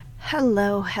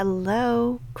Hello,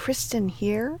 hello. Cristin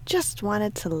here. Just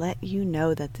wanted to let you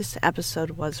know that this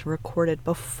episode was recorded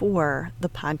before the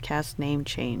podcast name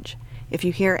change. If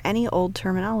you hear any old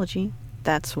terminology,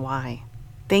 that's why.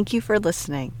 Thank you for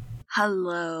listening.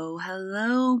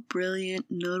 Hello, brilliant,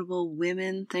 notable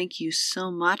women. Thank you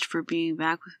so much for being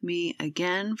back with me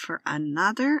again for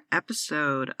another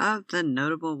episode of the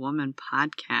Notable Woman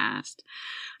podcast.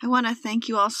 I want to thank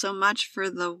you all so much for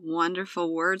the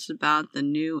wonderful words about the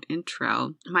new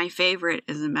intro. My favorite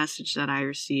is a message that I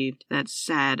received that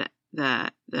said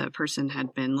that the person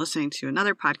had been listening to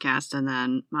another podcast and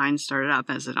then mine started up,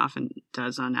 as it often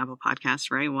does on Apple Podcasts,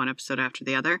 right? One episode after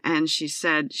the other. And she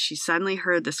said she suddenly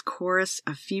heard this chorus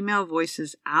of female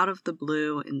voices out of the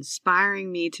blue,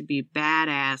 inspiring me to be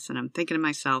badass. And I'm thinking to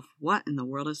myself, what in the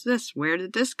world is this? Where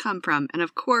did this come from? And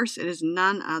of course, it is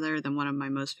none other than one of my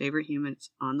most favorite humans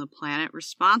on the planet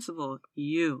responsible,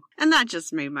 you. And that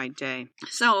just made my day.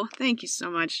 So thank you so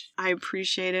much. I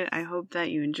appreciate it. I hope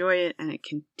that you enjoy it and it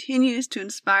continues to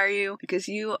inspire you, because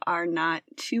you are not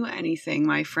to anything,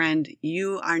 my friend.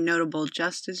 You are notable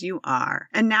just as you are.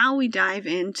 And now we dive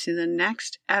into the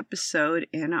next episode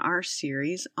in our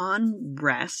series on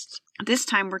rest. This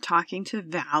time we're talking to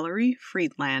Valerie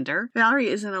Friedlander. Valerie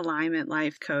is an alignment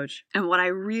life coach. And what I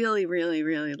really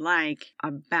like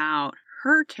about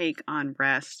her take on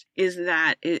rest is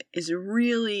that it is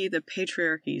really the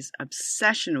patriarchy's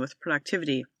obsession with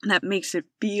productivity that makes it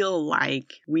feel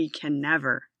like we can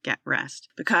never get rest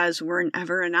because we're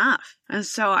never enough. And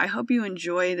so I hope you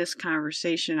enjoy this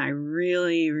conversation. I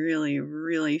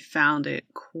really found it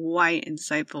quite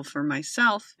insightful for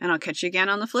myself. And I'll catch you again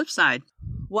on the flip side.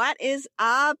 What is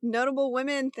up, notable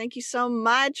women? Thank you so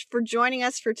much for joining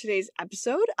us for today's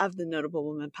episode of the Notable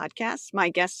Woman podcast. My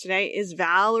guest today is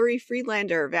Valerie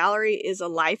Friedlander. Valerie is a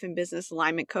life and business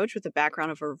alignment coach with a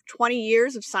background of over 20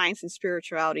 years of science and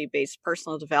spirituality-based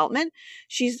personal development.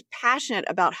 She's passionate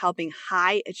about helping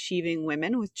high-achieving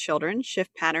women with children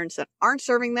shift patterns that aren't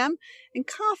serving them and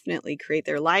confidently create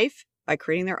their life by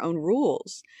creating their own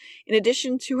rules. In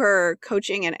addition to her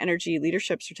coaching and energy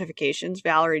leadership certifications,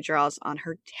 Valerie draws on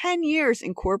her 10 years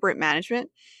in corporate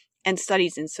management and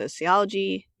studies in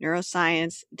sociology,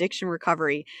 neuroscience, addiction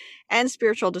recovery, and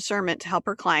spiritual discernment to help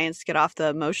her clients get off the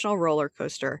emotional roller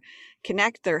coaster,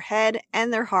 connect their head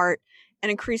and their heart, and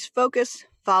increase focus,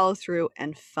 follow through,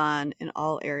 and fun in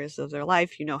all areas of their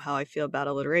life. You know how I feel about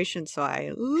alliteration, so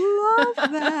I love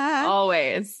that.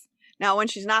 Always. Now, when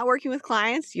she's not working with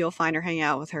clients, you'll find her hanging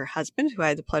out with her husband, who I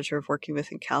had the pleasure of working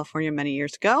with in California many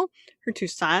years ago, her two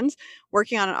sons,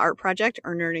 working on an art project,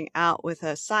 or nerding out with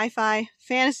a sci-fi,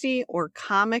 fantasy, or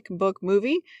comic book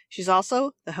movie. She's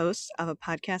also the host of a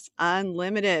podcast,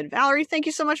 Unlimited. Valerie, thank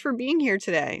you so much for being here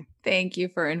today. Thank you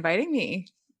for inviting me.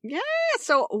 Yeah,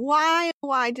 so why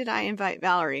did I invite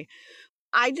Valerie?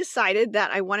 I decided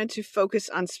that I wanted to focus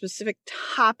on specific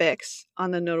topics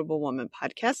on the Notable Woman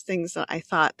podcast, things that I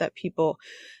thought that people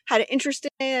had an interest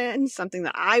in, something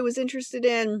that I was interested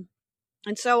in.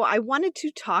 And so I wanted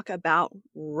to talk about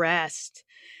rest.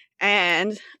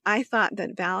 And I thought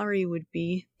that Valerie would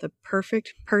be the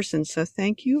perfect person. So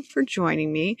thank you for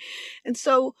joining me. And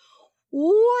so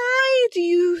why do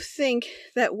you think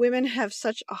that women have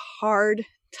such a hard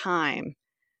time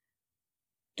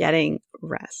getting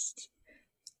rest?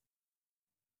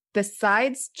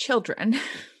 Besides children,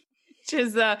 which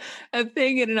is a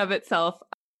thing in and of itself,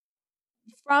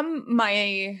 from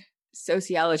my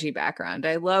sociology background,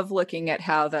 I love looking at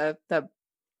how the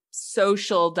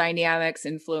social dynamics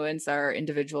influence our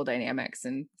individual dynamics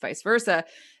and vice versa.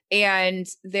 And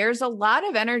there's a lot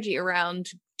of energy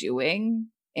around doing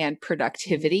and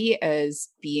productivity as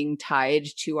being tied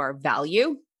to our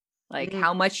value, like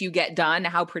how much you get done,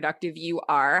 how productive you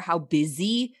are, how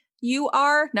busy you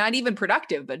are, not even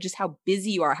productive, but just how busy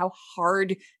you are, how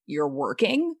hard you're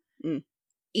working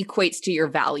equates to your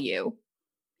value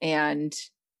and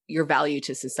your value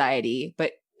to society.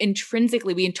 But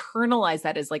intrinsically, we internalize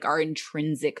that as like our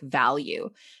intrinsic value.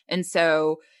 And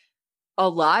so a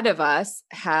lot of us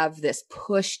have this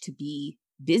push to be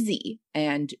busy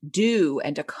and do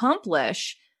and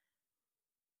accomplish,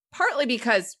 partly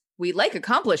because we like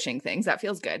accomplishing things, that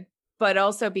feels good, but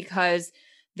also because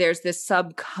there's this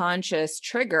subconscious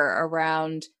trigger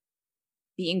around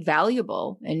being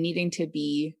valuable and needing to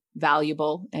be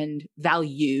valuable and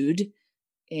valued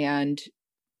and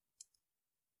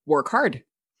work hard.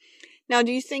 Now,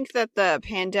 do you think that the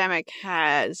pandemic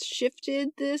has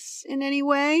shifted this in any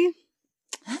way?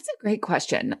 That's a great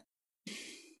question.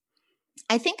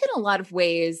 I think in a lot of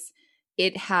ways,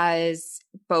 it has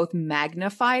both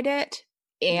magnified it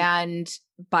and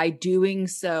by doing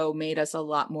so made us a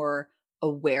lot more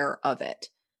aware of it.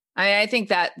 I think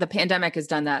that the pandemic has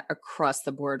done that across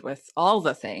the board with all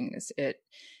the things. It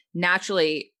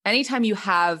naturally, anytime you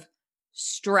have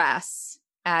stress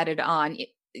added on,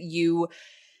 you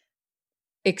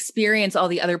experience all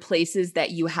the other places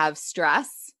that you have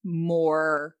stress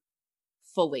more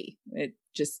fully. It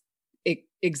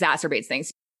exacerbates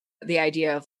things. The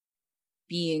idea of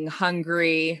being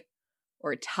hungry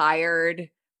or tired,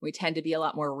 we tend to be a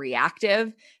lot more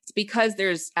reactive. It's because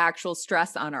there's actual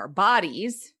stress on our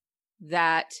bodies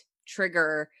that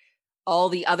trigger all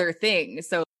the other things.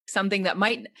 So something that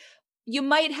you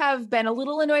might have been a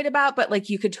little annoyed about, but like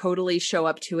you could totally show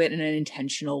up to it in an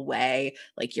intentional way,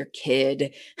 like your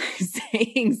kid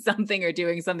saying something or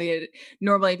doing something that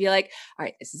normally be like, all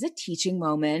right, this is a teaching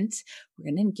moment. We're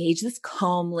going to engage this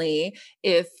calmly.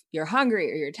 If you're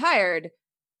hungry or you're tired,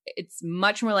 it's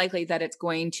much more likely that it's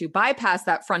going to bypass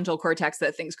that frontal cortex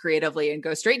that thinks creatively and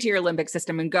go straight to your limbic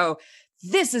system and go,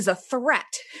 this is a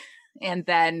threat. And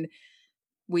then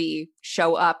we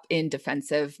show up in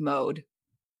defensive mode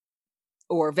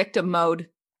or victim mode.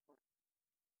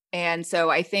 And so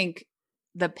I think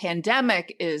the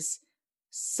pandemic is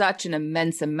such an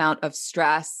immense amount of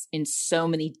stress in so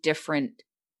many different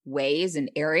ways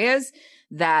and areas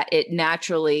that it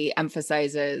naturally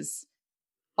emphasizes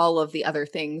all of the other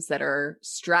things that are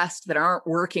stressed, that aren't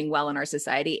working well in our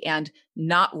society, and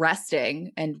not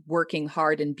resting and working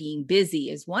hard and being busy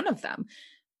is one of them.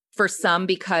 For some,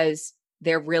 because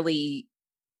they're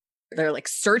like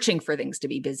searching for things to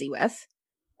be busy with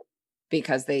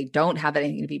because they don't have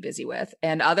anything to be busy with.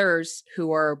 And others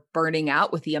who are burning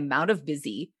out with the amount of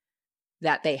busy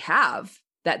that they have,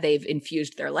 that they've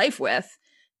infused their life with,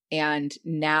 and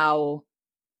now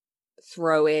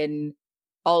throw in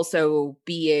also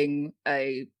being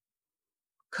a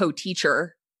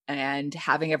co-teacher and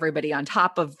having everybody on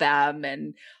top of them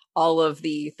and all of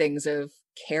the things of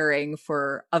caring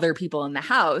for other people in the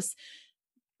house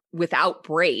without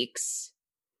breaks,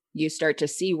 you start to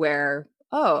see where,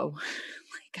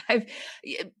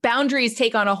 boundaries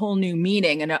take on a whole new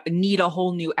meaning and need a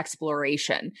whole new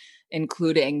exploration,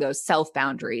 including those self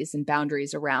boundaries and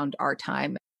boundaries around our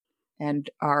time and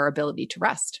our ability to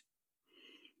rest.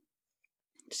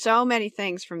 So many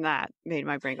things from that made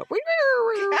my brain go.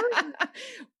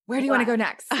 Where do you want to go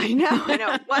next? I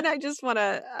know. One, I just want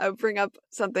to bring up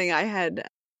something I had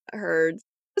heard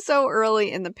so early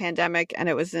in the pandemic, and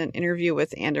it was an interview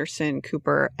with Anderson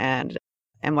Cooper and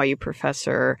NYU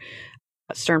professor,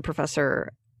 Stern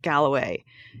professor Galloway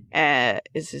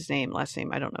is his name, last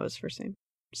name. I don't know his first name.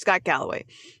 Scott Galloway.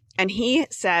 And he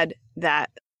said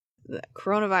that the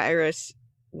coronavirus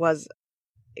was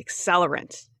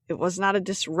accelerant. It was not a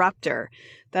disruptor,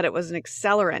 that it was an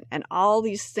accelerant. And all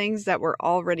these things that were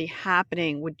already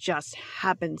happening would just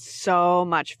happen so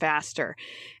much faster.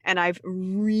 And I've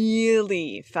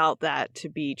really felt that to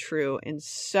be true in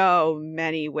so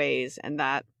many ways, and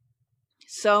that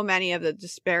so many of the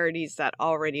disparities that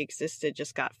already existed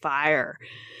just got fire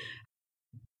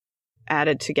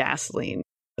added to gasoline,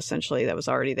 essentially, that was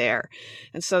already there.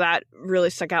 And so that really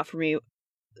stuck out for me.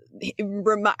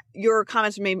 Your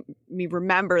comments made me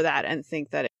remember that and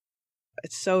think that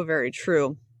it's so very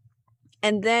true.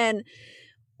 And then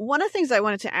one of the things I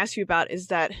wanted to ask you about is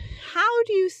that how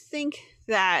do you think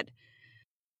that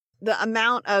the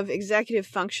amount of executive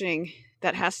functioning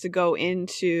that has to go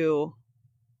into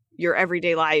your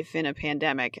everyday life in a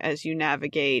pandemic as you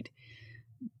navigate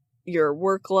your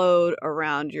workload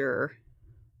around your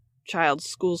child's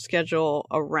school schedule,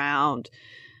 around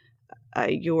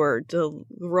your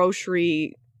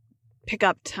grocery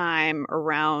pickup time,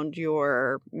 around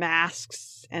your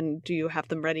masks, and do you have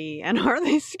them ready and are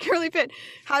they securely fit?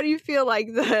 How do you feel like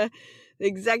the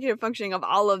executive functioning of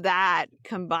all of that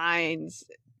combines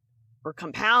or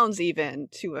compounds even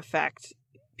to affect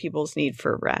people's need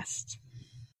for rest?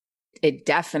 It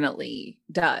definitely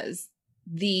does.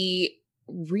 The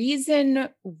reason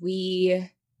we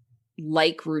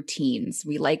like routines,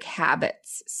 we like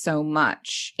habits so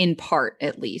much, in part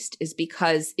at least, is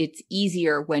because it's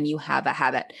easier when you have a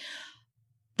habit.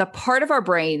 The part of our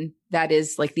brain that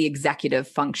is like the executive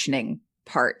functioning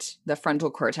part, the frontal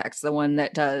cortex, the one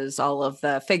that does all of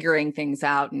the figuring things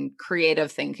out and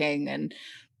creative thinking and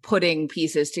putting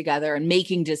pieces together and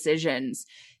making decisions,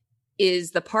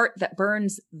 is the part that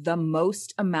burns the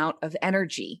most amount of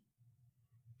energy.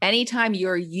 Anytime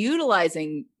you're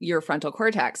utilizing your frontal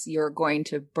cortex, you're going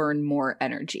to burn more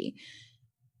energy.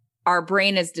 Our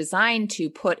brain is designed to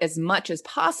put as much as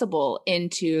possible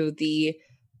into the,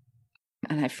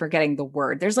 and I'm forgetting the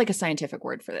word, there's like a scientific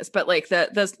word for this, but like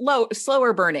the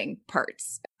slower burning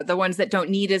parts, the ones that don't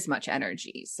need as much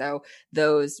energy. So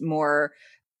those more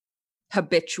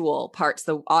habitual parts,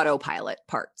 the autopilot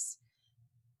parts.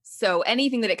 So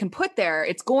anything that it can put there,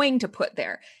 it's going to put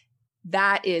there.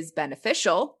 That is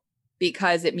beneficial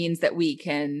because it means that we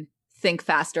can think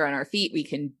faster on our feet. We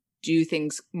can do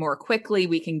things more quickly.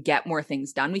 We can get more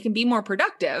things done. We can be more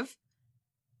productive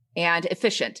and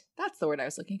efficient. That's the word I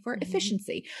was looking for. Mm-hmm.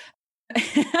 Efficiency.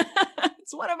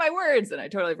 It's one of my words and I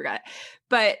totally forgot it.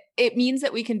 But it means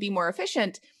that we can be more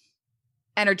efficient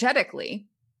energetically,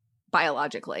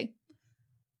 biologically.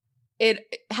 It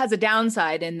has a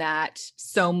downside in that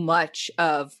so much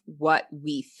of what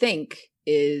we think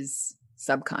is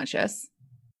subconscious.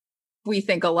 We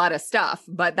think a lot of stuff,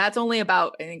 but that's only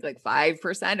about, I think, like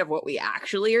 5% of what we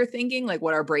actually are thinking, like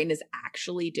what our brain is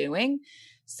actually doing.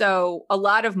 So a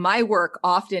lot of my work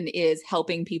often is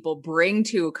helping people bring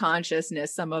to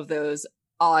consciousness some of those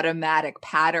automatic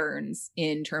patterns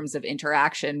in terms of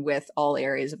interaction with all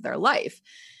areas of their life.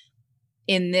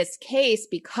 In this case,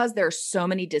 because there are so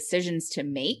many decisions to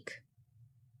make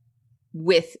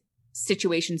with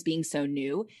situations being so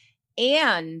new,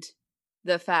 and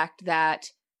the fact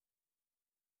that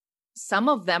some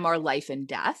of them are life and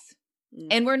death,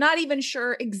 and we're not even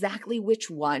sure exactly which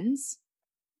ones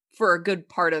for a good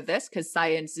part of this, because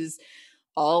science is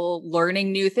all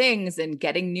learning new things and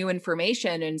getting new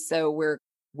information. And so we're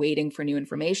waiting for new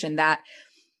information. That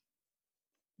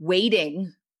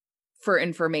waiting for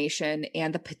information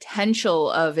and the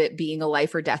potential of it being a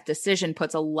life or death decision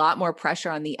puts a lot more pressure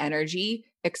on the energy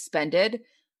expended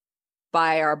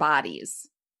by our bodies.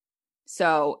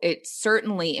 So it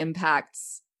certainly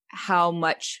impacts how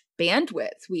much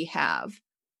bandwidth we have.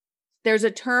 There's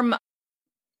a term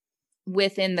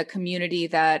within the community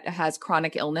that has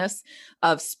chronic illness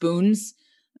of spoons.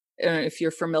 I don't know if you're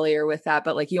familiar with that,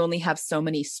 but like you only have so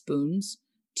many spoons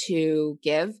to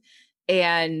give.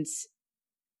 And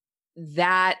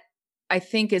that I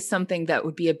think is something that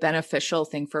would be a beneficial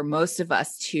thing for most of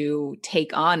us to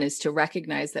take on, is to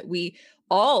recognize that we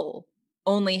all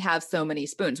only have so many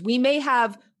spoons. We may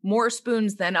have more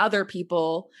spoons than other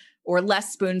people or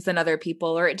less spoons than other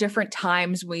people, or at different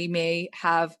times we may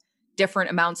have different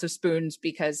amounts of spoons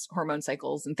because hormone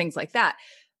cycles and things like that.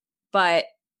 But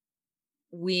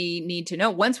we need to know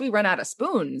once we run out of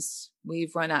spoons,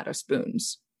 we've run out of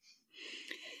spoons.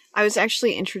 I was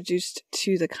actually introduced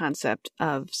to the concept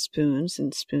of spoons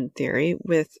and spoon theory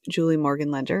with Julie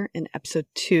Morgan-Lender in episode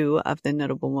 2 of the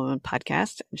Notable Woman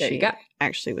podcast. There you go.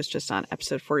 Actually was just on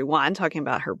episode 41 talking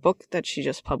about her book that she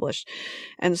just published.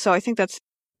 And so I think that's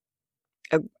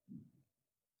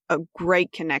a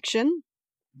great connection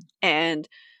and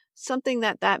something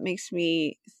that makes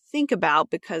me think about,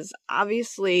 because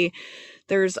obviously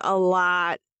there's a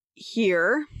lot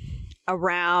here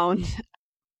around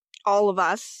all of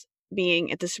us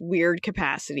being at this weird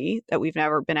capacity that we've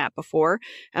never been at before.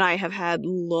 And I have had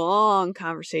long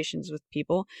conversations with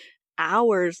people,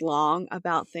 hours long,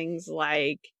 about things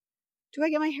like, do I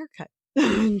get my hair cut?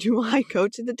 Do I go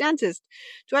to the dentist?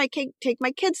 Do I take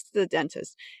my kids to the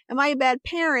dentist? Am I a bad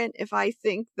parent if I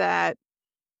think that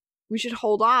we should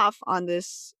hold off on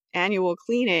this annual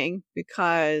cleaning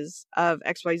because of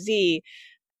XYZ?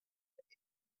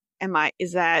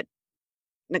 Is that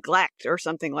neglect or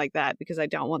something like that because I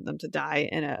don't want them to die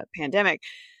in a pandemic?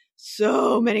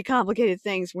 So many complicated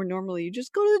things where normally you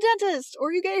just go to the dentist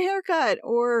or you get a haircut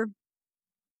or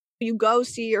you go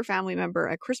see your family member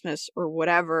at Christmas or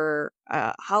whatever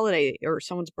holiday or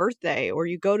someone's birthday, or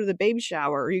you go to the baby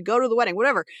shower or you go to the wedding,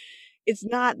 whatever. It's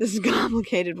not this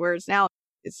complicated where it's now.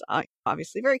 It's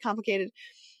obviously very complicated,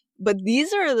 but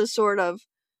these are the sort of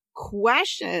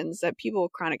questions that people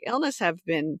with chronic illness have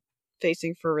been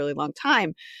facing for a really long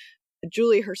time.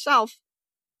 Julie herself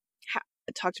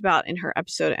talked about in her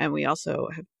episode, and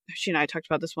she and I talked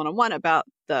about this one-on-one, about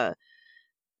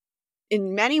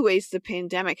in many ways, the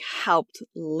pandemic helped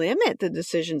limit the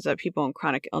decisions that people in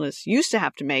chronic illness used to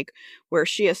have to make, where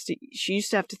she used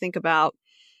to have to think about,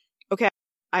 okay,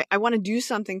 I want to do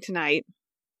something tonight.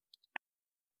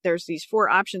 There's these 4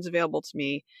 options available to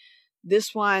me.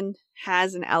 This one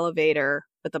has an elevator,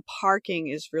 but the parking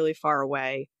is really far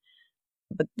away.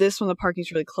 But this one, the parking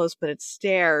is really close, but it's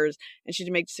stairs. And she had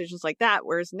to make decisions like that.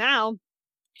 Whereas now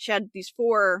she had these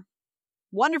 4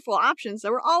 wonderful options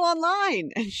that were all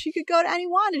online, and she could go to any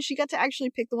one, and she got to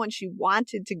actually pick the one she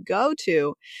wanted to go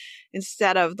to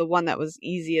instead of the one that was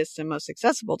easiest and most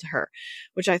accessible to her,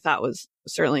 which I thought was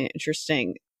certainly an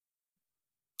interesting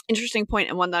point,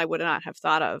 and one that I would not have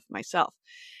thought of myself.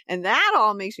 And that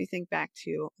all makes me think back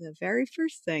to the very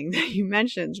first thing that you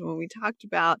mentioned when we talked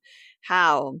about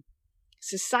how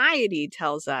society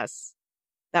tells us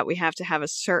that we have to have a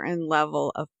certain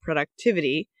level of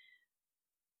productivity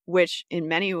which in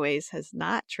many ways has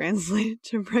not translated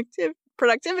to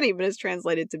productivity, but is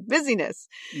translated to busyness,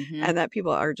 and that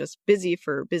people are just busy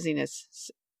for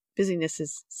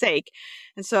busyness's sake.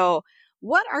 And so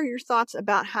what are your thoughts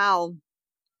about how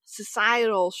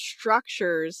societal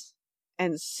structures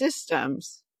and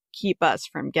systems keep us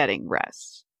from getting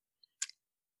rest?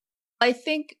 I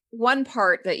think one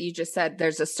part that you just said,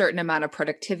 there's a certain amount of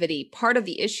productivity. Part of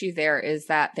the issue there is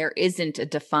that there isn't a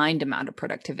defined amount of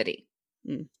productivity.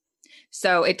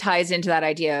 So it ties into that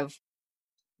idea of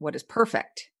what is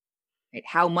perfect, right?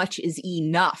 How much is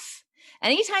enough?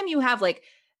 Anytime you have like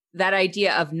that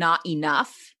idea of not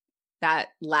enough, that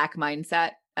lack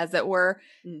mindset, as it were,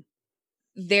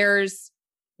 there's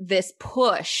this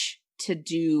push to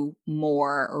do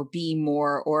more or be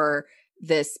more, or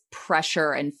this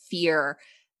pressure and fear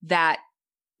that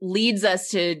leads us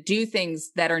to do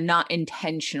things that are not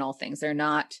intentional things. They're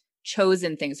not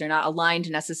chosen things. They're not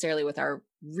aligned necessarily with our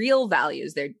real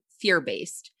values. They're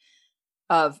fear-based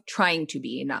of trying to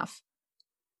be enough,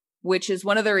 which is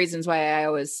one of the reasons why I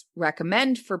always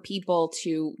recommend for people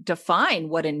to define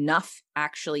what enough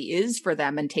actually is for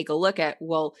them and take a look at,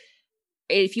 well,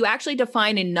 if you actually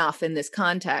define enough in this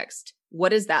context, what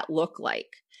does that look like?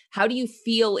 How do you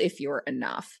feel if you're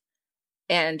enough?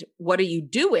 And what are you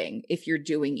doing if you're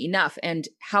doing enough? And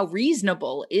how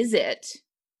reasonable is it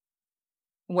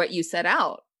what you set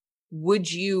out? Would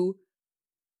you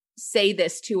say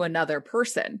this to another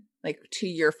person, like to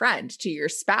your friend, to your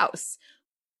spouse?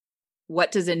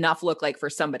 What does enough look like for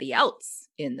somebody else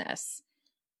in this?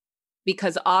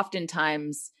 Because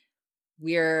oftentimes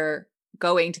we're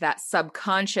going to that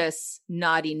subconscious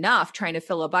not enough, trying to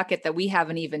fill a bucket that we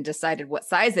haven't even decided what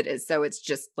size it is. So it's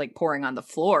just like pouring on the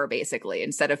floor, basically,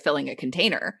 instead of filling a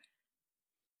container.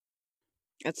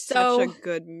 It's such a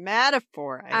good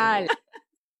metaphor.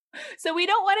 So we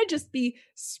don't want to just be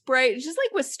spray, just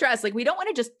like with stress, like we don't want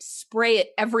to just spray it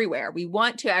everywhere. We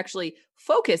want to actually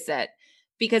focus it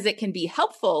because it can be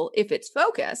helpful if it's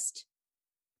focused.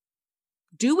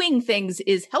 Doing things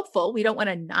is helpful. We don't want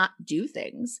to not do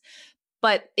things,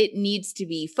 but it needs to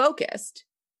be focused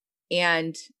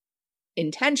and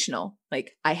intentional.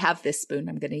 Like, I have this spoon,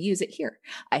 I'm going to use it here.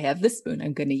 I have this spoon,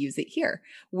 I'm going to use it here.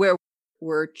 Where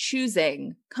we're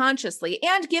choosing consciously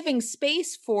and giving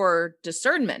space for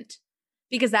discernment,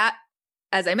 because that,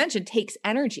 as I mentioned, takes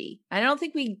energy. I don't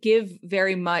think we give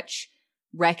very much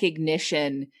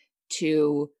recognition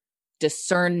to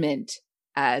discernment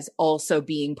as also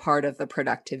being part of the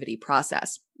productivity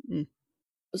process.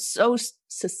 So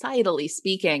societally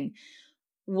speaking,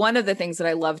 one of the things that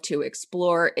I love to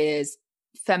explore is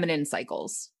feminine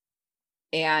cycles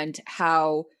and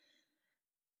how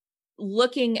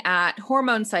looking at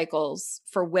hormone cycles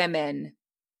for women,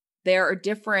 there are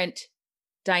different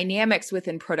dynamics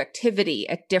within productivity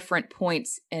at different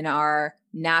points in our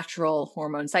natural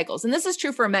hormone cycles. And this is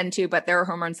true for men too, but their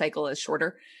hormone cycle is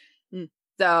shorter.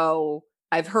 So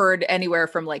I've heard anywhere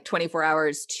from like 24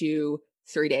 hours to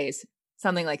 3 days,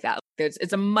 something like that.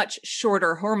 It's a much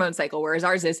shorter hormone cycle, whereas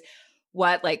ours is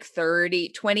like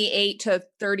 28 to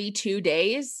 32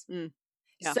 days.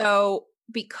 Yeah. So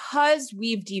because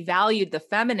we've devalued the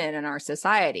feminine in our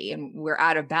society and we're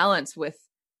out of balance with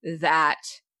that,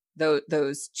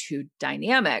 those two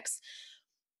dynamics,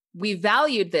 we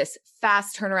valued this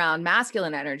fast turnaround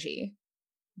masculine energy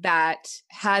that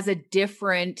has a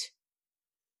different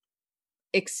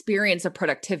experience of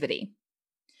productivity.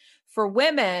 For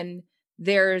women,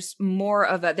 there's more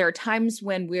of there are times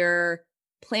when we're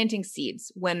planting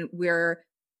seeds, when we're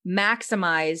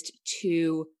maximized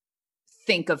to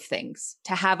think of things,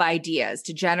 to have ideas,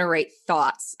 to generate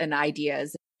thoughts and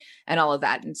ideas and all of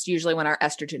that. And it's usually when our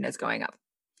estrogen is going up.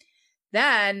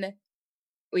 Then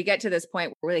we get to this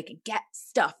point where they can get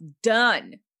stuff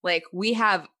done. Like, we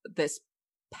have this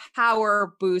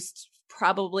power boost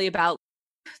probably about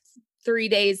 3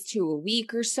 days to a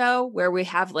week or so, where we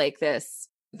have like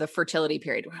the fertility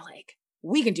period. We're like,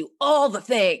 we can do all the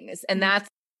things. And that's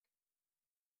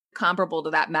comparable to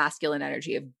that masculine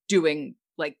energy of doing,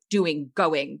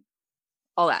 going,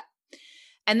 all that.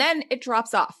 And then it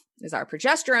drops off as our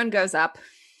progesterone goes up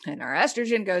and our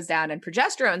estrogen goes down, and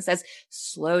progesterone says,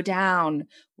 slow down.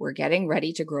 We're getting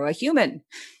ready to grow a human.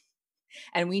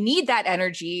 And we need that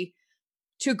energy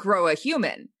to grow a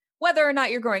human, whether or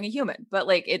not you're growing a human. But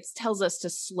like, it tells us to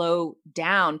slow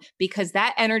down because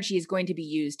that energy is going to be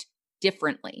used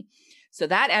differently. So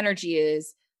that energy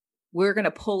is, we're going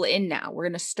to pull in now. We're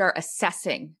going to start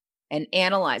assessing and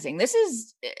analyzing. This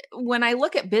is when I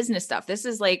look at business stuff, this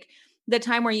is like the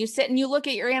time where you sit and you look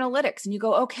at your analytics and you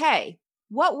go, okay,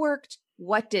 what worked?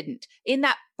 What didn't? In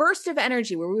that burst of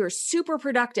energy where we were super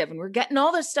productive and we're getting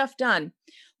all this stuff done,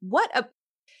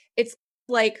 it's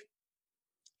like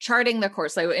charting the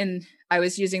course. I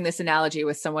was using this analogy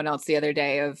with someone else the other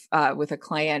day with a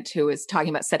client who was talking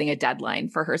about setting a deadline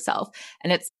for herself.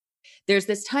 And there's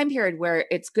this time period where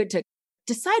it's good to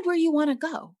decide where you want to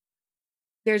go.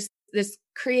 There's this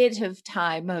creative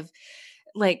time of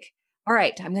like, all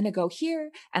right, I'm going to go here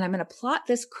and I'm going to plot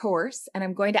this course and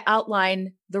I'm going to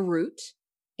outline the route.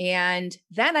 And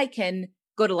then I can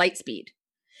go to light speed.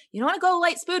 You don't want to go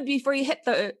light speed before you hit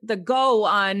the go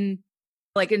on,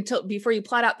 like before you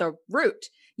plot out the route.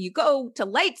 You go to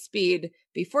light speed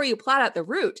before you plot out the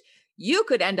route. You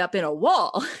could end up in a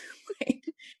wall. Like,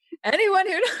 anyone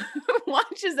who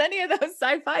watches any of those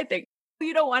sci-fi things,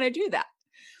 you don't want to do that.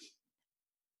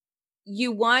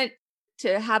 You want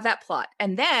to have that plot.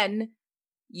 And then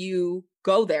you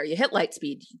go there, you hit light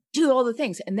speed, you do all the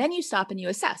things. And then you stop and you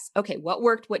assess, okay, what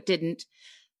worked, what didn't?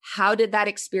 How did that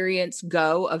experience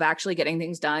go of actually getting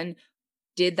things done?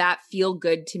 Did that feel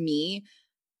good to me?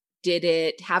 Did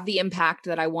it have the impact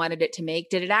that I wanted it to make?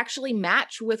 Did it actually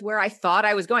match with where I thought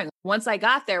I was going? Once I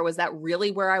got there, was that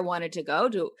really where I wanted to go?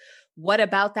 What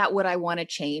about that would I want to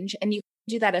change? And you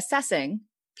do that assessing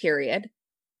period.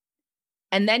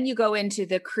 And then you go into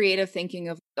the creative thinking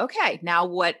of, okay, now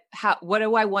what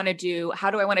do I want to do? How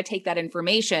do I want to take that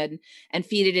information and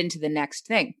feed it into the next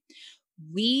thing?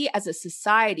 We as a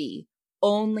society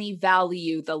only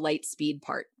value the light speed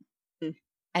part.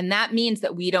 And that means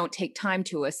that we don't take time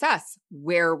to assess,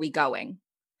 where are we going?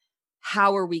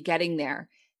 How are we getting there?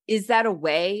 Is that a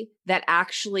way that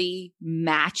actually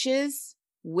matches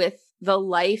with the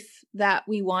life that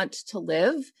we want to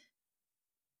live?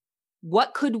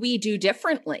 What could we do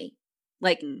differently?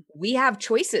 Like, we have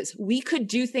choices. We could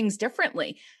do things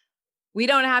differently. We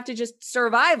don't have to just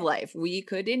survive life. We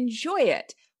could enjoy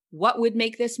it. What would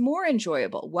make this more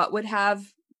enjoyable? What would have,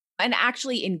 and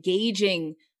actually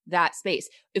engaging that space.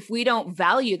 If we don't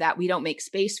value that, we don't make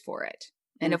space for it.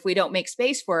 And if we don't make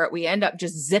space for it, we end up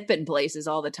just zipping places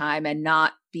all the time and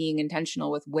not being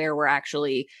intentional with where we're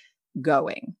actually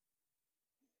going.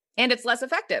 And it's less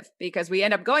effective because we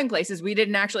end up going places we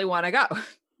didn't actually want to go.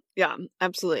 Yeah,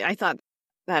 absolutely. I thought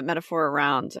that metaphor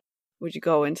around would you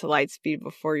go into light speed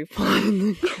before you plot in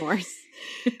the course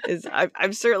is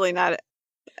I'm certainly not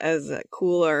as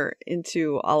cool or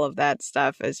into all of that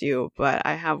stuff as you, but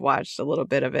I have watched a little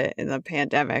bit of it in the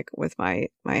pandemic with my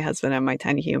husband and my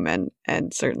tiny human,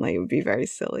 and certainly it would be very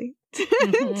silly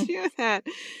to do that.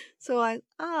 So a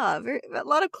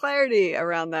lot of clarity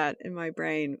around that in my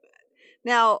brain.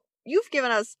 Now, you've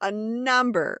given us a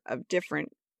number of different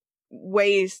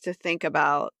ways to think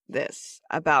about this,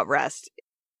 about rest.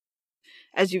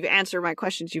 As you've answered my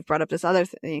questions, you've brought up this other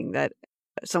thing that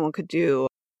someone could do.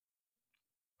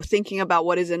 Thinking about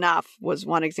what is enough was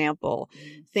one example.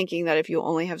 Thinking that if you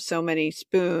only have so many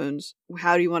spoons,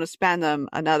 how do you want to spend them?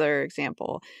 Another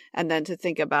example. And then to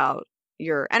think about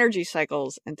your energy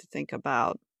cycles and to think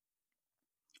about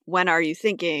when are you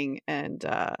thinking and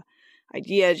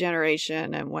idea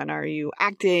generation, and when are you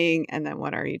acting, and then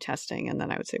when are you testing, and then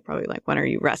I would say probably like when are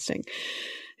you resting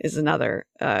is another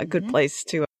good place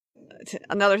to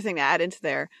another thing to add into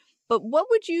there. But what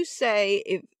would you say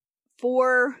if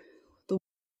for the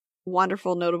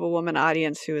wonderful Notable Woman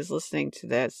audience who is listening to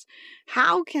this,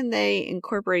 how can they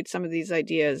incorporate some of these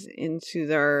ideas into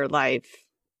their life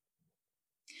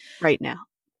right now?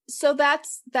 So that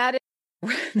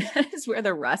is where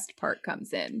the rest part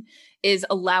comes in, is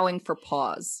allowing for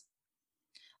pause.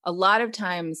 A lot of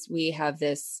times we have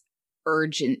this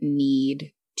urgent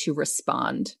need to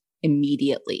respond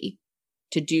immediately,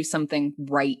 to do something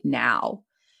right now.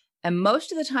 And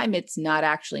most of the time it's not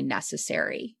actually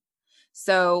necessary.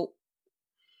 So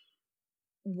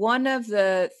one of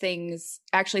the things,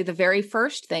 actually the very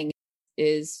first thing,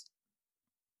 is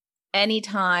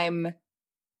anytime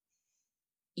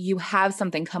you have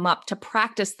something come up, to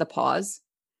practice the pause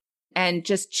and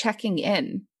just checking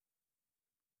in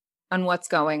on what's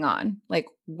going on, like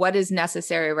what is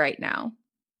necessary right now.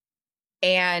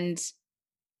 And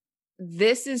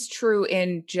this is true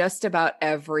in just about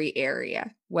every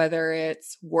area, whether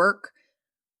it's work,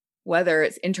 whether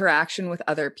it's interaction with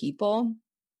other people.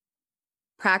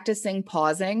 Practicing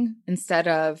pausing instead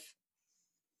of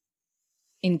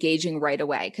engaging right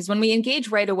away. Because when we engage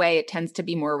right away, it tends to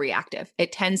be more reactive.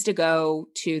 It tends to go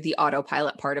to the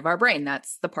autopilot part of our brain.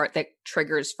 That's the part that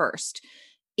triggers first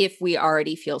if we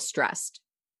already feel stressed.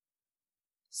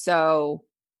 So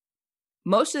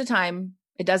most of the time,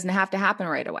 it doesn't have to happen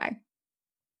right away.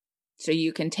 So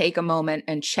you can take a moment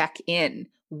and check in.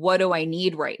 What do I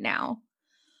need right now?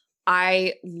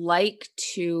 I like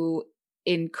to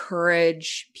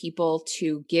encourage people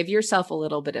to give yourself a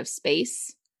little bit of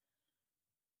space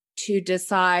to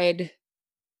decide,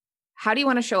 how do you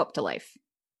want to show up to life?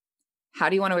 How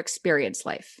do you want to experience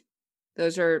life?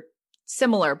 Those are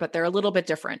similar, but they're a little bit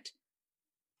different.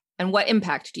 And what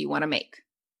impact do you want to make?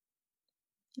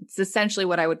 It's essentially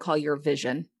what I would call your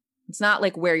vision. It's not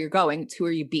like where you're going, it's who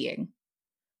are you being.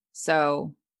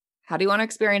 So how do you want to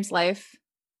experience life?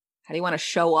 How do you want to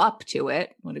show up to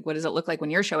it? What does it look like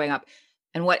when you're showing up?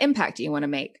 And what impact do you want to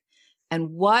make?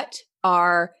 And what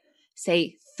are,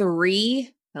 say,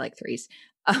 three, I like threes,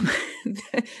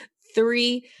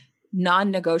 3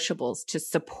 non-negotiables to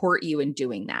support you in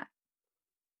doing that?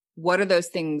 What are those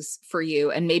things for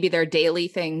you? And maybe they're daily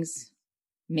things.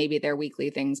 Maybe they're weekly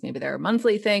things. Maybe they're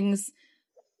monthly things.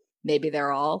 Maybe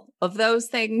they're all of those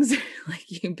things. Like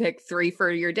you can pick 3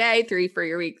 for your day, 3 for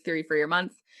your week, 3 for your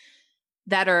month.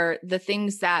 That are the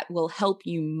things that will help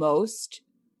you most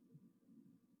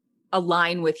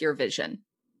align with your vision.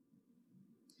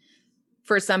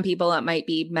 For some people, it might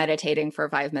be meditating for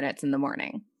 5 minutes in the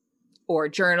morning or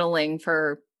journaling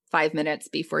for 5 minutes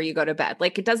before you go to bed.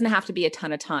 Like it doesn't have to be a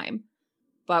ton of time,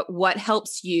 but what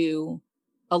helps you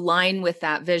align with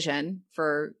that vision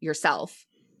for yourself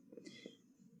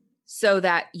so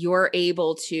that you're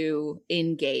able to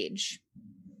engage.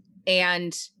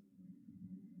 And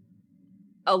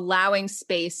allowing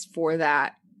space for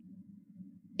that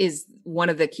is one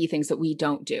of the key things that we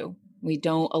don't do. We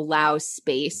don't allow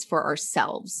space for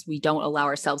ourselves. We don't allow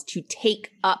ourselves to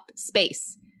take up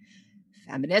space.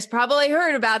 Feminists probably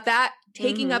heard about that,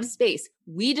 taking up space.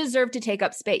 We deserve to take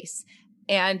up space.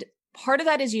 And part of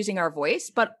that is using our voice,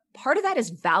 but part of that is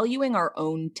valuing our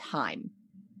own time.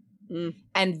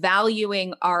 And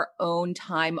valuing our own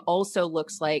time also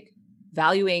looks like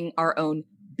valuing our own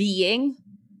being,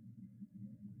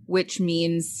 which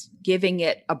means giving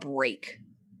it a break.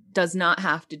 Does not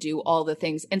have to do all the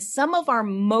things. And some of our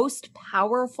most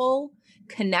powerful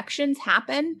connections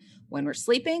happen when we're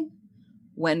sleeping,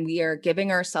 when we are giving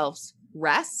ourselves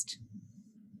rest.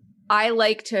 I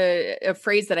like a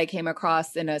phrase that I came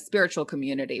across in a spiritual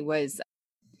community was,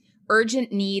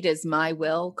 urgent need is my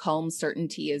will, calm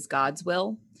certainty is God's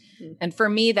will. And for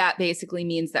me, that basically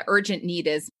means that urgent need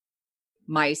is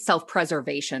my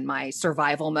self-preservation, my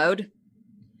survival mode.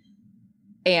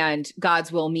 And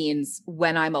God's will means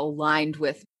when I'm aligned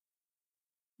with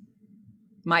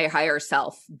my higher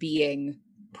self, being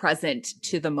present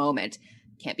to the moment.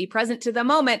 Can't be present to the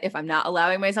moment if I'm not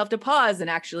allowing myself to pause and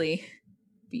actually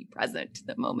be present to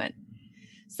the moment.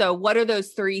 So what are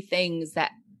those 3 things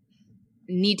that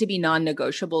need to be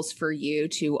non-negotiables for you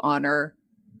to honor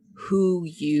who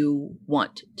you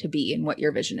want to be and what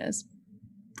your vision is?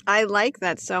 I like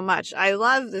that so much. I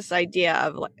love this idea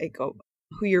of like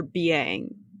who you're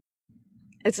being.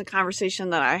 It's a conversation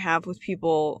that I have with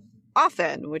people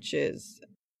often, which is,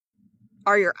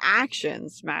 are your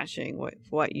actions matching with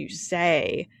what you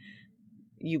say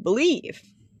you believe,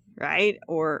 right?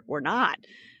 Or not.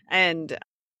 And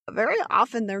very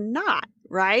often they're not,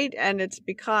 right? And it's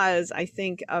because I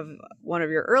think of one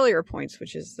of your earlier points,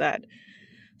 which is that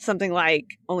something like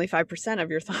only 5% of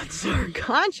your thoughts are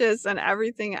conscious and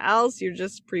everything else you're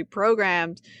just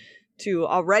pre-programmed to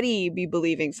already be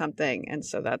believing something. And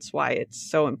so that's why it's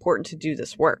so important to do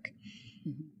this work,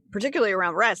 particularly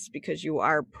around rest, because you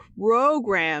are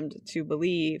programmed to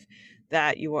believe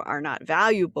that you are not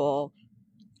valuable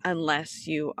unless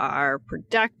you are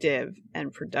productive,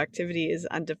 and productivity is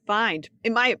undefined,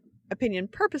 in my opinion,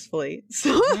 purposefully,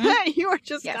 so that you are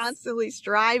just constantly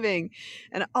striving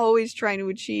and always trying to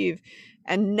achieve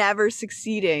and never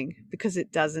succeeding because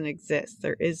it doesn't exist.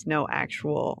 There is no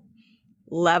actual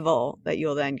level that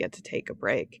you'll then get to take a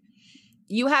break.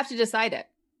 You have to decide it.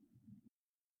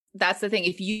 That's the thing.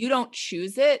 If you don't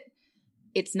choose it,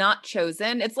 it's not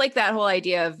chosen. It's like that whole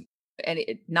idea of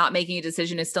not making a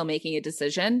decision is still making a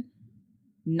decision.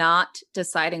 Not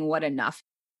deciding what enough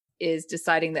is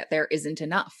deciding that there isn't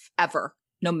enough ever,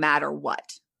 no matter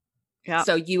what. Yeah.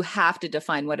 So you have to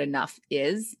define what enough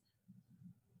is.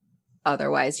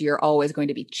 Otherwise, you're always going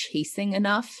to be chasing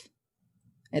enough.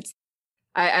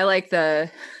 I like to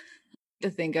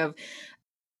think of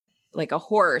like a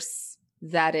horse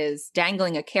that is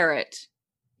dangling a carrot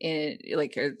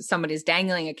somebody's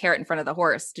dangling a carrot in front of the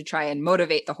horse to try and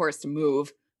motivate the horse to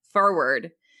move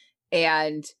forward.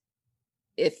 And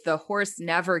if the horse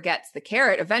never gets the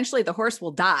carrot, eventually the horse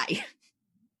will die.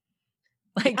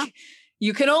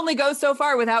 You can only go so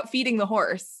far without feeding the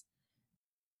horse.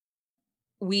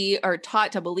 We are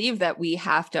taught to believe that we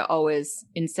have to always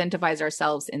incentivize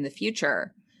ourselves in the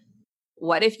future.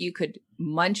 What if you could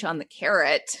munch on the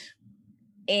carrot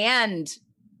and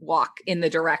walk in the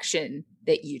direction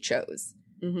that you chose?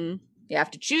 You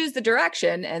have to choose the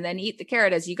direction and then eat the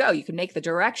carrot as you go. You can make the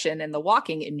direction and the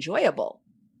walking enjoyable.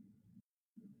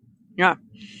 Yeah.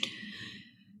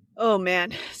 Oh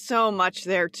man, so much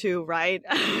there too, right?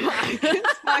 I can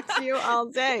talk to you all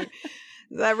day.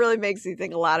 That really makes me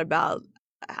think a lot about,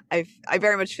 I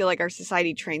very much feel like our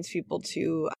society trains people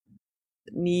to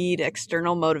need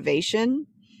external motivation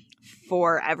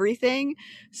for everything,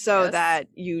 so that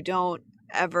you don't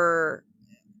ever,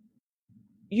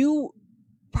 you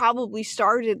probably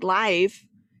started life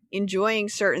enjoying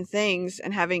certain things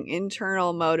and having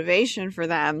internal motivation for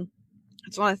them.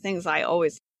 It's one of the things I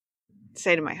always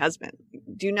say to my husband: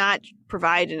 do not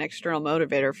provide an external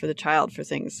motivator for the child for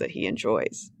things that he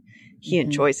enjoys. He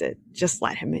enjoys it. Just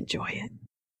let him enjoy it.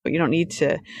 But you don't need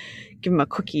to give him a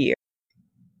cookie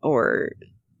or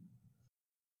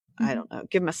I don't know,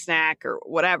 give him a snack or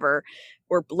whatever,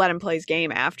 or let him play his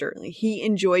game after. Like, he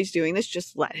enjoys doing this.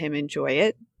 Just let him enjoy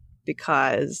it,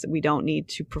 because we don't need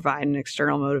to provide an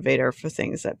external motivator for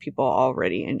things that people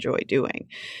already enjoy doing.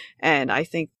 And I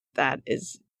think that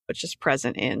is what's just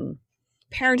present in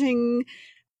parenting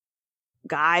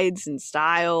guides and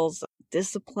styles,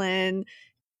 discipline,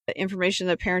 the information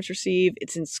that parents receive.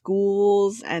 It's in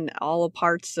schools and all the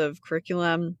parts of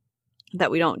curriculum,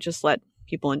 that we don't just let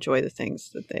people enjoy the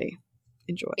things that they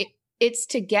enjoy. It's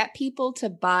to get people to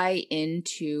buy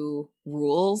into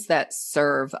rules that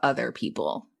serve other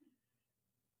people.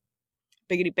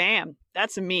 Biggity bam.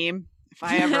 That's a meme, if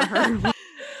I ever heard one.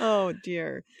 Oh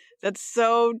dear. That's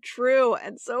so true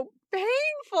and so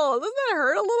painful. Doesn't that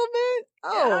hurt a little bit?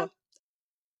 Oh. Yeah.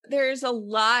 There's a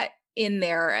lot in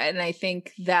there. And I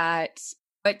think that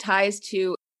it ties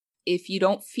to, if you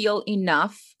don't feel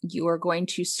enough, you are going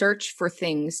to search for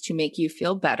things to make you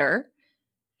feel better,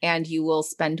 and you will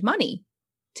spend money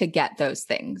to get those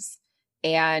things.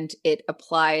 And it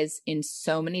applies in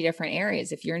so many different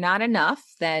areas. If you're not enough,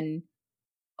 then,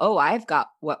 oh, I've got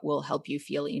what will help you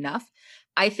feel enough.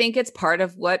 I think it's part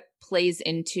of what plays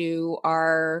into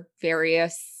our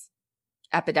various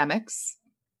epidemics,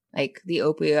 like the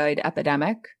opioid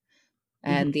epidemic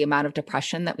and the amount of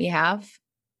depression that we have.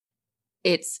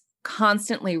 It's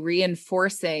constantly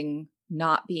reinforcing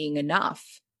not being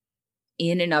enough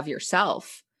in and of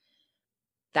yourself.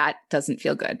 That doesn't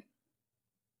feel good.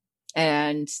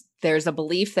 And there's a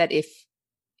belief that if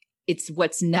it's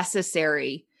what's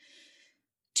necessary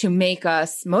to make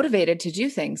us motivated to do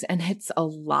things, and it's a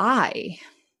lie.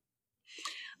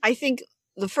 I think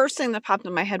the first thing that popped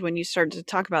in my head when you started to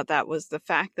talk about that was the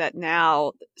fact that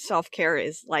now self-care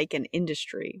is like an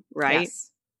industry, right?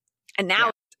 Yes. And now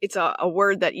it's a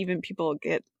word that even people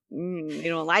get, you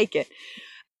don't like it.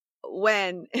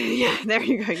 When, there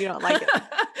you go, you don't like it.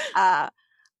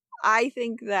 I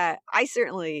think that I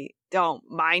certainly don't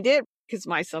mind it, because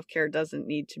my self-care doesn't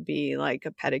need to be like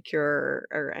a pedicure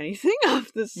or anything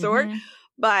of the sort.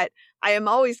 But I am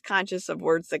always conscious of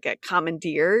words that get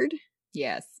commandeered.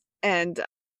 Yes. And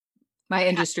my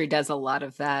industry does a lot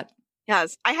of that.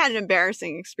 Yes. I had an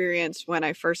embarrassing experience when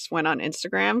I first went on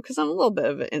Instagram, because I'm a little bit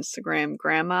of an Instagram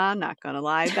grandma, not going to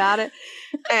lie about it.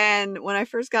 And when I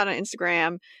first got on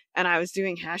Instagram and I was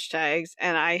doing hashtags,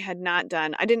 and I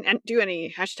didn't do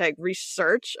any hashtag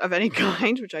research of any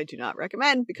kind, which I do not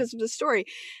recommend because of the story.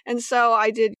 And so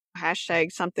I did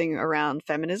hashtag something around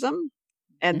feminism.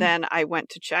 And then I went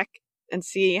to check and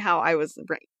see how I was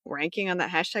ranking on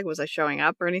that hashtag. Was I showing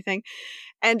up or anything?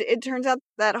 And it turns out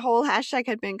that whole hashtag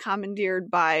had been commandeered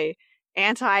by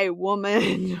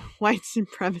anti-woman white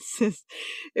supremacists.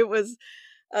 It was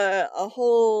a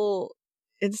whole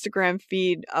Instagram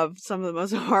feed of some of the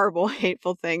most horrible,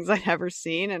 hateful things I'd ever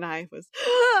seen. And I was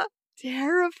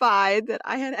terrified that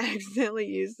I had accidentally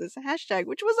used this hashtag,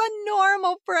 which was a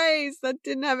normal phrase that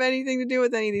didn't have anything to do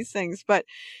with any of these things. But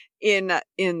in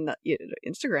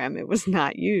Instagram, it was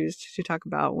not used to talk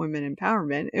about women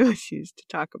empowerment. It was used to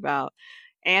talk about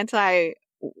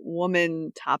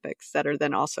anti-woman topics that are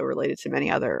then also related to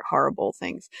many other horrible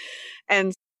things.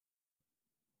 And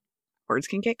words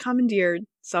can get commandeered.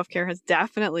 Self-care has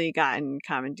definitely gotten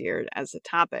commandeered as a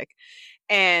topic.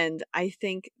 And I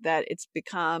think that it's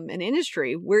become an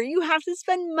industry where you have to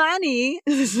spend money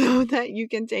so that you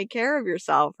can take care of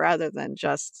yourself, rather than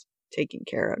just taking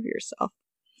care of yourself.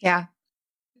 Yeah.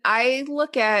 I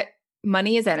look at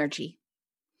money as energy.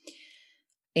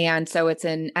 And so it's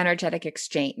an energetic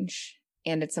exchange.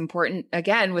 And it's important,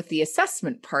 again, with the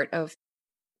assessment part of,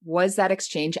 was that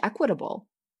exchange equitable?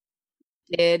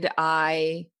 Did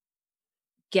I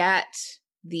get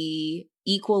the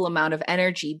equal amount of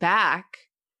energy back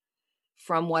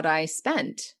from what I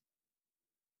spent?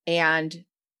 And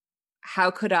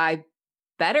how could I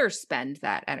better spend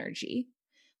that energy?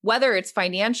 Whether it's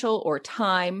financial or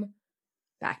time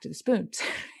back to the spoons.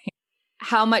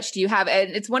 How much do you have?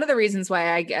 And it's one of the reasons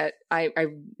why I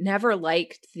never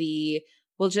liked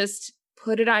well, just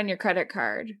put it on your credit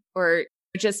card or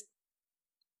just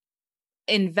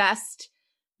invest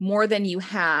more than you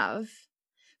have.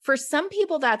 For some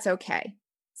people, that's okay.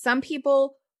 Some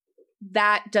people,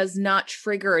 that does not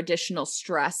trigger additional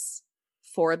stress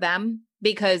for them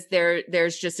because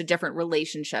there's just a different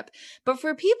relationship. But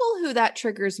for people who that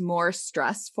triggers more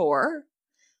stress for,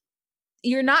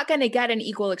 you're not going to get an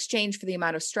equal exchange for the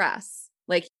amount of stress.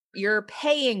 Like you're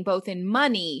paying both in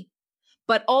money,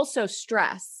 but also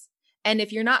stress. And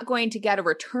if you're not going to get a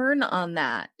return on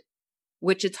that,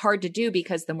 which it's hard to do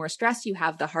because the more stress you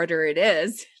have, the harder it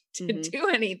is to do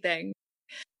anything,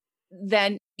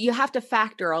 then you have to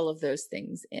factor all of those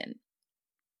things in.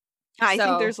 I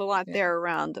think there's a lot there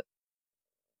around.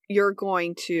 You're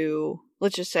going to,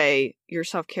 let's just say your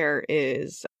self-care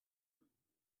is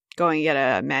going to get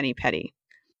a mani-pedi.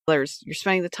 You're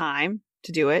spending the time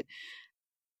to do it.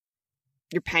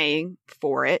 You're paying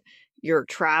for it. You're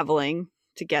traveling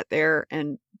to get there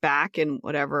and back and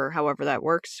however that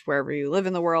works, wherever you live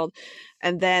in the world.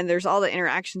 And then there's all the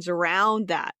interactions around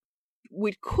that,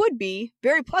 which could be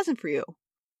very pleasant for you.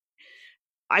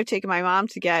 I've taken my mom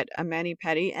to get a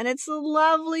mani-pedi and it's a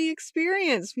lovely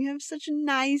experience. We have such a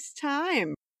nice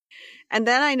time. And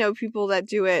then I know people that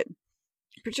do it,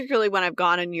 particularly when I've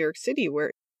gone in New York City,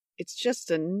 where it's just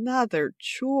another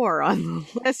chore on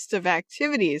the list of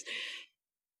activities.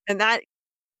 And that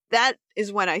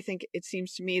is when I think it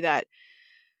seems to me that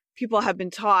people have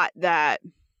been taught that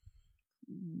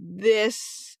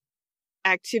this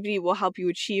activity will help you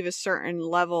achieve a certain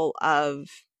level of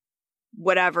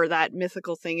whatever that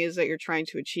mythical thing is that you're trying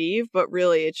to achieve. But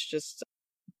really, it's just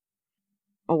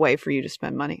a way for you to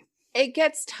spend money. It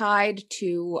gets tied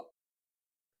to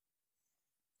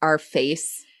our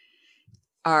face,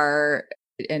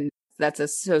 and that's a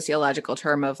sociological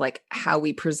term of like how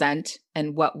we present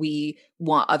and what we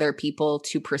want other people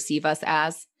to perceive us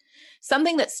as.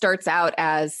 Something that starts out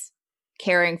as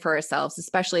caring for ourselves,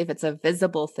 especially if it's a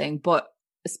visible thing, but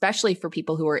especially for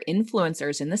people who are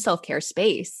influencers in the self-care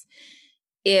space,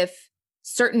 if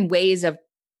certain ways of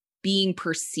being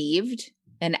perceived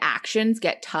and actions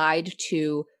get tied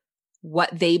to what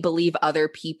they believe other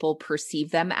people perceive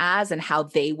them as and how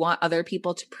they want other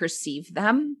people to perceive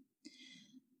them,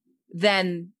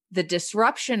 then the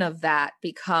disruption of that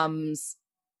becomes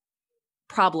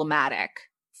problematic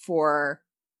for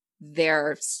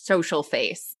their social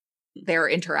face, their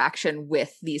interaction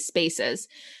with these spaces.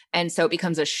 And so it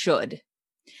becomes a should.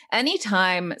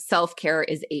 Anytime self-care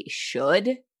is a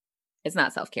should, it's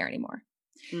not self-care anymore.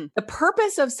 The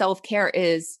purpose of self-care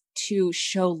is to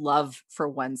show love for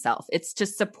oneself. It's to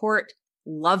support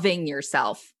loving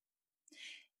yourself.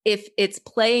 If it's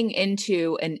playing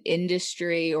into an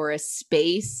industry or a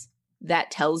space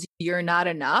that tells you you're not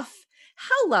enough,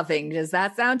 how loving does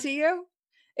that sound to you?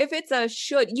 If it's a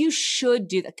should, you should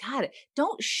do that. God,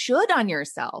 don't should on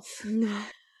yourself.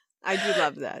 I do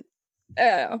love that.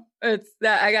 Oh, it's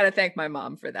that. I got to thank my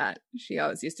mom for that. She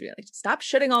always used to be like, stop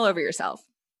shitting all over yourself.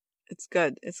 It's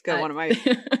good. It's good. One of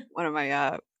my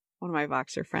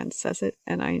Voxer friends says it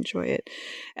and I enjoy it.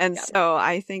 And so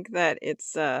I think that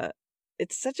it's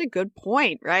such a good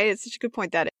point, right? It's such a good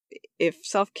point that if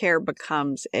self-care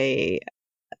becomes a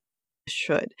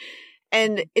should,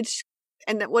 and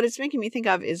what it's making me think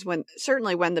of is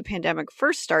certainly when the pandemic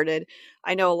first started,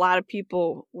 I know a lot of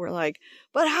people were like,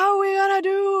 but how are we going to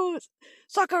do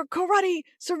soccer, karate,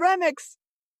 ceramics,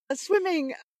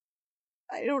 swimming,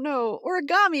 I don't know,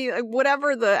 origami, like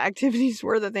whatever the activities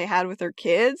were that they had with their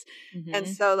kids. And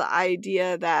so the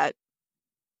idea that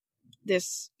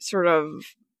this sort of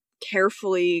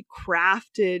carefully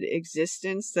crafted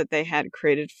existence that they had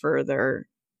created for their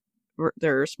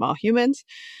small humans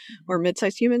or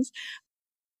mid-sized humans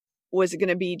was going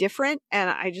to be different. And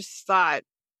I just thought,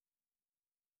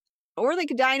 or they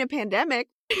could die in a pandemic.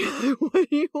 What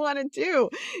do you want to do?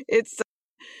 It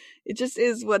just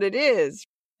is what it is.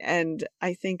 And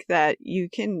I think that you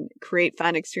can create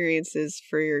fun experiences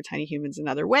for your tiny humans in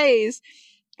other ways.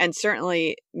 And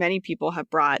certainly many people have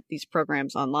brought these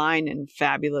programs online in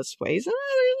fabulous ways. And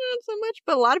not so much,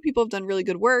 but a lot of people have done really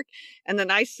good work. And the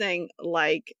nice thing,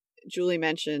 like Julie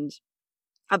mentioned,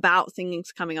 about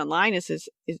things coming online is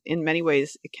in many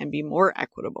ways, it can be more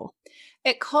equitable.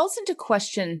 It calls into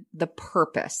question the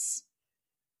purpose.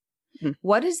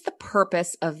 What is the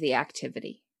purpose of the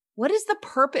activity? What is the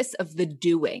purpose of the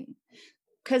doing?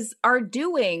 Because our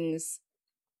doings,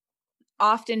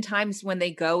 oftentimes when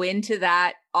they go into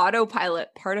that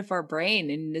autopilot part of our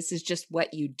brain, and this is just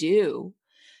what you do,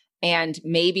 And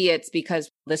maybe it's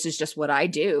because this is just what I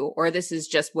do, or this is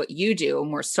just what you do, a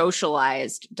more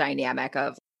socialized dynamic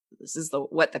of this is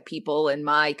what the people in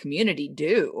my community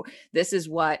do. This is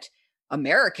what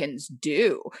Americans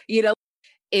do.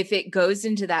 If it goes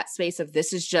into that space of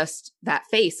this is just that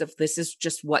face of this is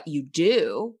just what you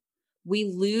do, we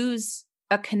lose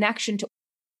a connection to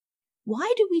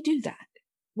why do we do that?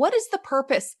 What is the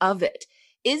purpose of it?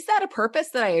 Is that a purpose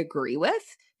that I agree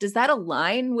with? Does that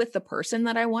align with the person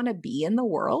that I want to be in the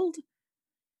world?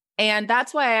 And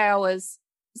that's why I always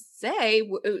say,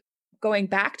 going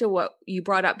back to what you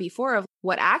brought up before of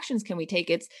what actions can we take,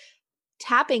 it's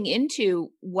tapping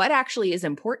into what actually is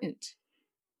important.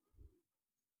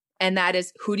 And that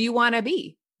is, who do you want to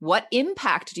be? What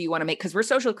impact do you want to make? Because we're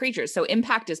social creatures. So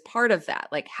impact is part of that.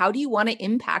 Like, how do you want to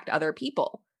impact other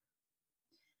people?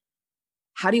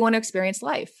 How do you want to experience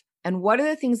life? And what are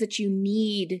the things that you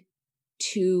need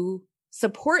to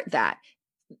support that?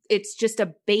 It's just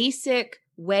a basic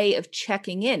way of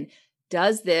checking in.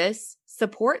 Does this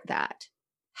support that?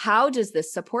 How does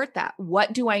this support that?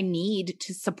 What do I need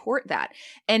to support that?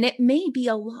 And it may be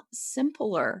a lot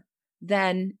simpler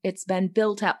than it's been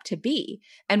built up to be.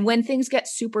 And when things get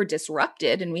super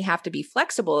disrupted and we have to be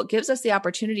flexible, it gives us the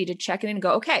opportunity to check in and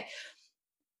go, okay,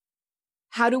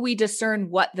 how do we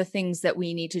discern what the things that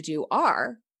we need to do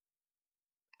are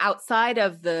outside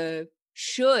of the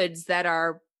shoulds that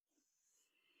our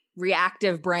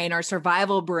reactive brain, our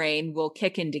survival brain will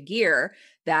kick into gear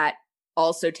that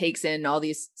also takes in all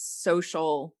these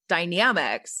social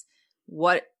dynamics?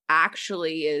 What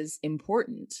actually is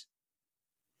important?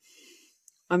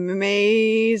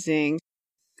 Amazing.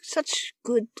 Such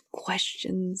good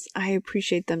questions. I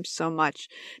appreciate them so much.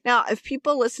 Now, if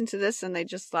people listen to this and they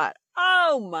just thought,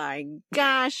 oh my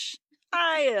gosh,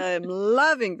 I am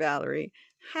loving Valerie,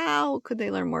 how could they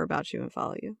learn more about you and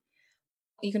follow you?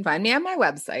 You can find me on my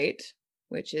website,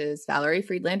 which is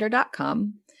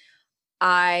valeriefriedlander.com.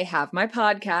 I have my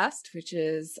podcast, which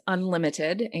is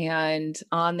Unlimited, and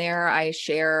on there I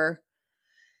share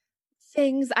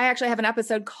things. I actually have an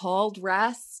episode called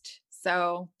Rest.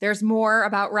 So there's more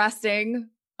about resting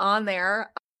on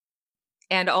there,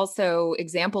 and also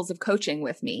examples of coaching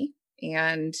with me.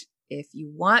 And if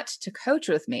you want to coach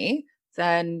with me,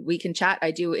 then we can chat.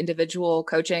 I do individual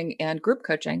coaching and group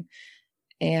coaching.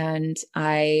 And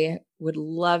I would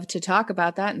love to talk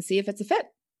about that and see if it's a fit.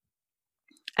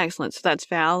 Excellent. So that's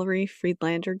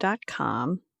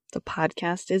ValerieFriedlander.com. The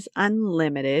podcast is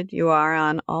Unlimited. You are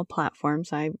on all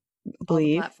platforms, I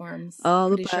believe.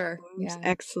 All the platforms. Sure. Yeah.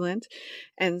 Excellent.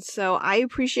 And so I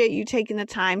appreciate you taking the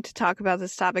time to talk about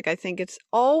this topic. I think it's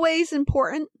always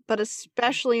important, but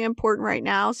especially important right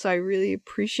now. So I really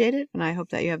appreciate it. And I hope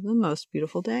that you have the most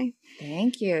beautiful day.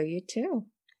 Thank you. You too.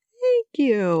 Thank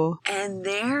you. And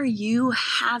there you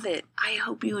have it. I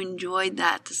hope you enjoyed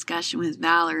that discussion with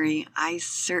Valerie. I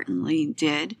certainly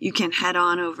did. You can head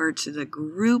on over to the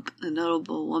group,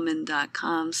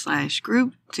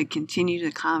 thenotablewoman.com/group, to continue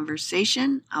the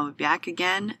conversation. I'll be back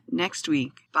again next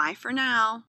week. Bye for now.